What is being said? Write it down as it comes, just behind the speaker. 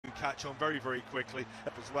catch on very, very quickly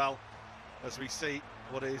as well, as we see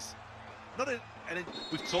what is not a, and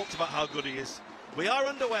we've talked about how good he is. We are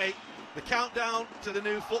underway, the countdown to the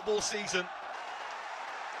new football season.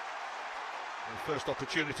 The first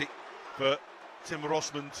opportunity for Timur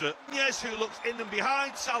Osman to Nunez, who looks in and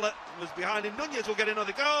behind. Salah was behind him. Nunez will get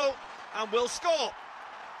another go and will score.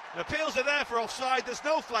 The appeals are there for offside. There's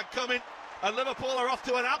no flag coming, and Liverpool are off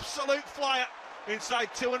to an absolute flyer inside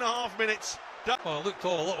 2.5 minutes. Well, it looked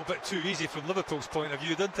all a little bit too easy from Liverpool's point of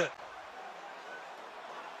view, didn't it?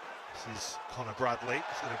 This is Conor Bradley.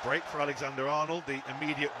 It's going to break for Alexander-Arnold. The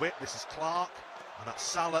immediate whip. This is Clark, and that's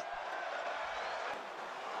Salah.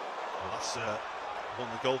 Well, that's one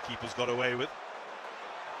the goalkeeper's got away with.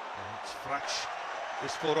 And it's Frasch.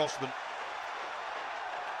 This for Osman.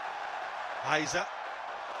 Isa.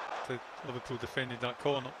 Liverpool defending that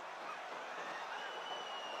corner.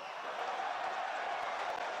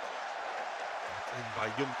 In by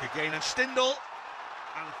Jump again, and Stindl,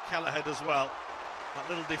 and Kelleher as well. That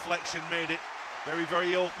little deflection made it very,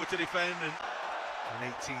 very awkward to defend, and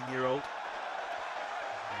an 18-year-old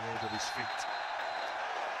rolled at his feet.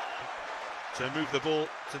 To move the ball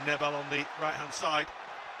to Nebel on the right-hand side.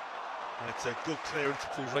 And it's a good clearance.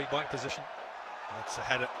 Full right-back position. That's a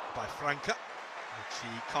header by Franca, which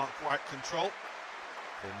he can't quite control.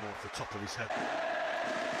 Then more off the top of his head.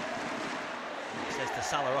 He says to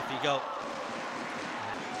Salah, off you go.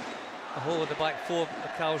 A hole in the back four, the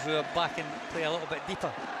Karisruher back and play a little bit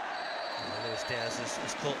deeper. Lewis Diaz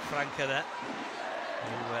has caught Franca there,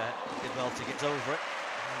 who did well to get over it.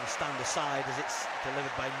 And stand aside as it's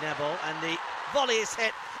delivered by Nebel, and the volley is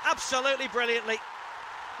hit absolutely brilliantly.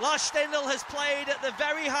 Lars Stindl has played at the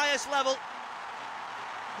very highest level.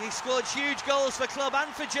 He scored huge goals for club and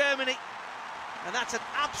for Germany, and that's an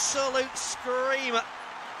absolute screamer.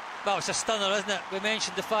 Well, it's a stunner, isn't it? We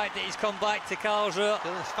mentioned the fact that he's come back to Karisruher.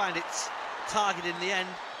 He'll find its target in the end,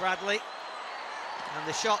 Bradley. And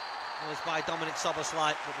the shot was by Dominic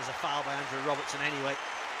Szoboszlai, but there's a foul by Andrew Robertson anyway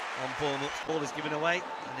on Bournemouth. Ball is given away,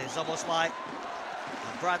 and there's Szoboszlai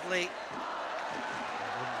and Bradley.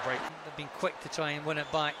 Wouldn't break. They've been quick to try and win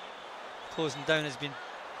it back. Closing down has been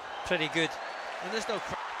pretty good. And there's no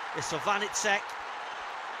it's Sovanicek.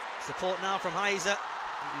 Support now from Heiser,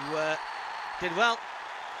 who did well.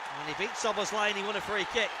 And he beat Szoboszlai and he won a free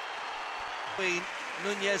kick. Between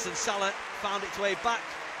Nunez and Salah found its way back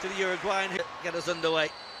to the Uruguayan, who get us underway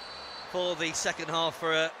for the second half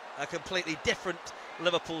for a completely different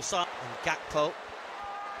Liverpool side. And Gakpo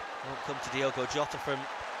won't come to Diogo Jota from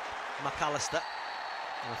McAllister.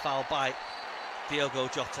 And a foul by Diogo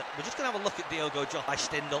Jota. We're just going to have a look at Diogo Jota by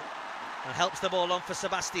Stindl, and helps the ball on for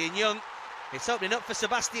Sebastian Young. It's opening up for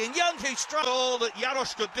Sebastian Young, who struck all that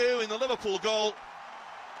Jarosz could do in the Liverpool goal.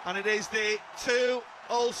 And it is the two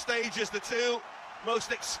old stagers, the two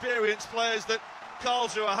most experienced players that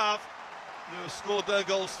Karlsruhe have, who have scored their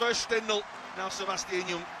goals. First Stindl, now Sebastian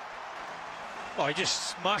Young. Oh, he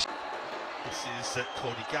just smashed. This is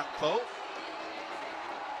Cody Gakpo.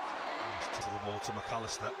 To the ball to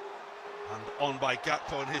McAllister. And on by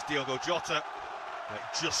Gakpo, and here's Diogo Jota.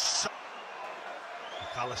 Just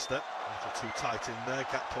McAllister, a little too tight in there.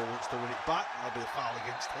 Gakpo wants to win it back. That'll be a foul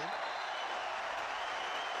against him.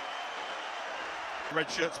 Red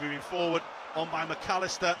shirts moving forward, on by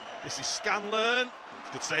McAllister. This is Scanlon.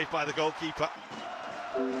 Good save by the goalkeeper.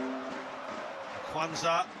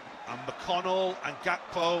 Kwanzaa and McConnell and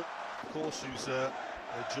Gakpo, of course, who's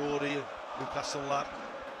Geordie and Newcastle lad.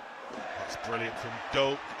 That's brilliant from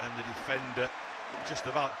Doak, and the defender just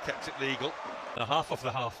about kept it legal. The half of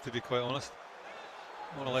the half, to be quite honest.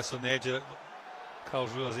 More or less on the edge of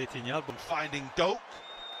Karlsruhe's 18-yard. But finding Doak.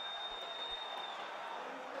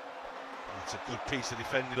 It's a good piece of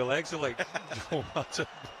defending. The legs are like, oh, that's a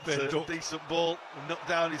decent ball. Knocked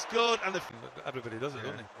down is good, and everybody does it,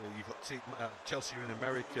 don't they? Well, you've got Chelsea in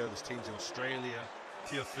America. There's teams in Australia.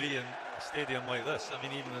 Tier 3 in a stadium like this. I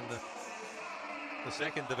mean, even in the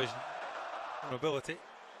second division, mobility.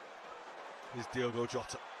 Here's Diogo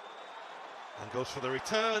Jota, and goes for the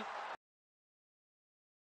return.